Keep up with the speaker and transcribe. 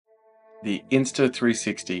the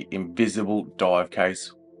Insta360 invisible dive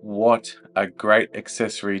case. What a great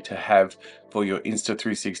accessory to have for your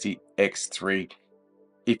Insta360 X3.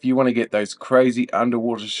 If you want to get those crazy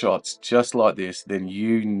underwater shots just like this, then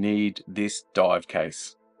you need this dive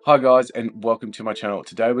case. Hi guys, and welcome to my channel.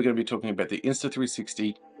 Today we're going to be talking about the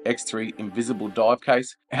Insta360 X3 invisible dive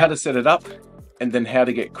case, how to set it up, and then how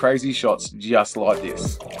to get crazy shots just like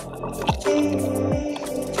this.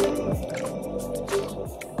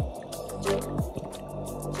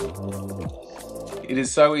 It is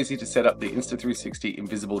so easy to set up the Insta360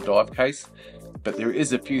 invisible dive case, but there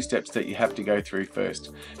is a few steps that you have to go through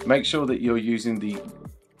first. Make sure that you're using the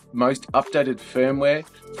most updated firmware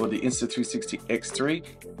for the Insta360 X3.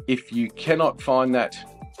 If you cannot find that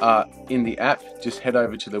in the app, just head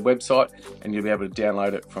over to the website and you'll be able to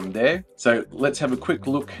download it from there. So let's have a quick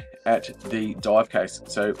look at the dive case.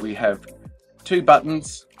 So we have two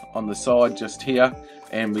buttons on the side just here,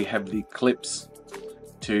 and we have the clips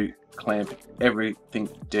to clamp everything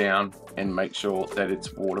down and make sure that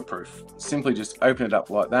it's waterproof. Simply just open it up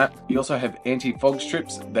like that. You also have anti-fog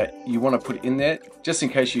strips that you want to put in there just in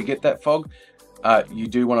case you get that fog. You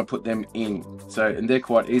do want to put them in, and they're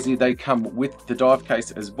quite easy. They come with the dive case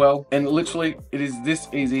as well, and literally it is this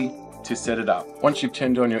easy to set it up. Once you've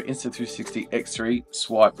turned on your Insta360 X3,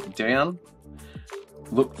 swipe down,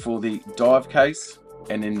 look for the dive case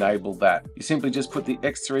and enable that. You simply just put the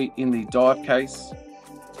X3 in the dive case,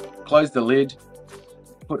 close the lid,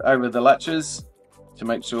 put over the latches to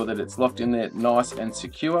make sure that it's locked in there nice and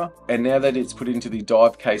secure. And now that it's put into the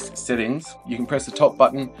dive case settings, you can press the top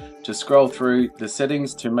button to scroll through the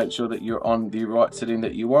settings to make sure that you're on the right setting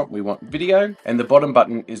that you want. We want video, and the bottom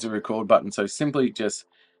button is the record button. So simply just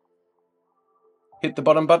hit the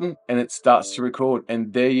bottom button and it starts to record,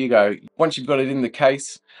 and there you go. Once you've got it in the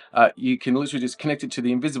case, you can literally just connect it to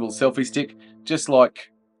the invisible selfie stick, just like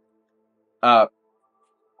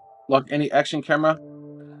any action camera.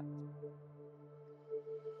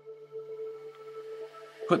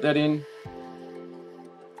 Put that in,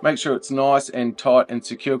 make sure it's nice and tight and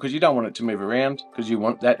secure, because you don't want it to move around, because you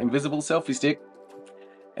want that invisible selfie stick.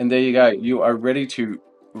 And there you go, you are ready to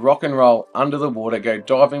rock and roll under the water, go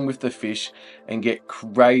diving with the fish and get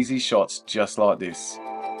crazy shots just like this.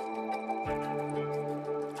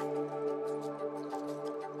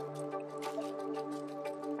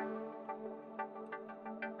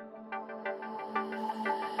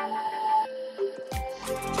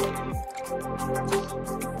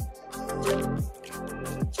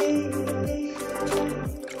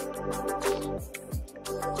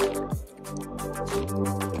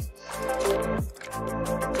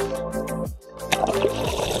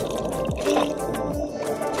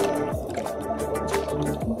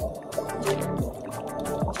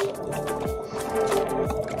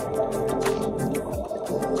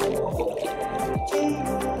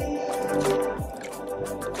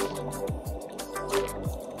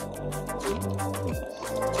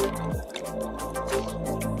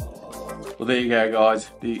 Well, there you go guys,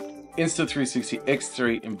 the Insta360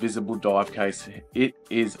 X3 invisible dive case. It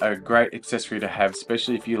is a great accessory to have,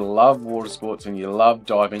 especially if you love water sports and you love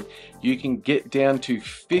diving. You can get down to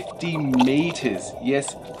 50 meters,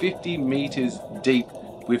 yes, 50 meters deep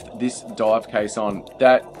with this dive case on.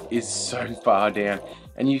 That is so far down,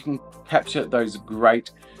 and you can capture those great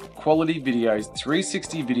quality videos,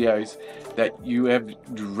 360 videos that you have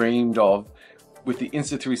dreamed of with the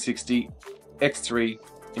Insta360 X3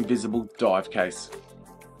 invisible dive case.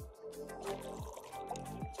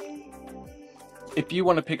 If you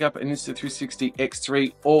want to pick up an Insta360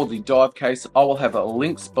 X3 or the dive case, I will have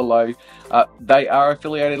links below. They are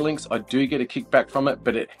affiliated links. I do get a kickback from it,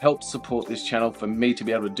 but it helps support this channel for me to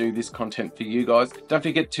be able to do this content for you guys. Don't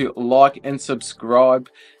forget to like and subscribe.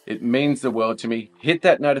 It means the world to me. Hit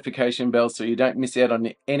that notification bell so you don't miss out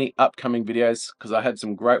on any upcoming videos, because I have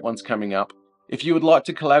some great ones coming up. If you would like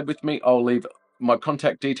to collab with me, I'll leave my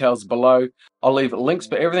contact details below. I'll leave links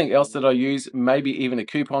for everything else that I use, maybe even a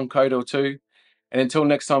coupon code or two. And until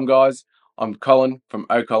next time guys, I'm Colin from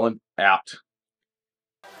OColin, out.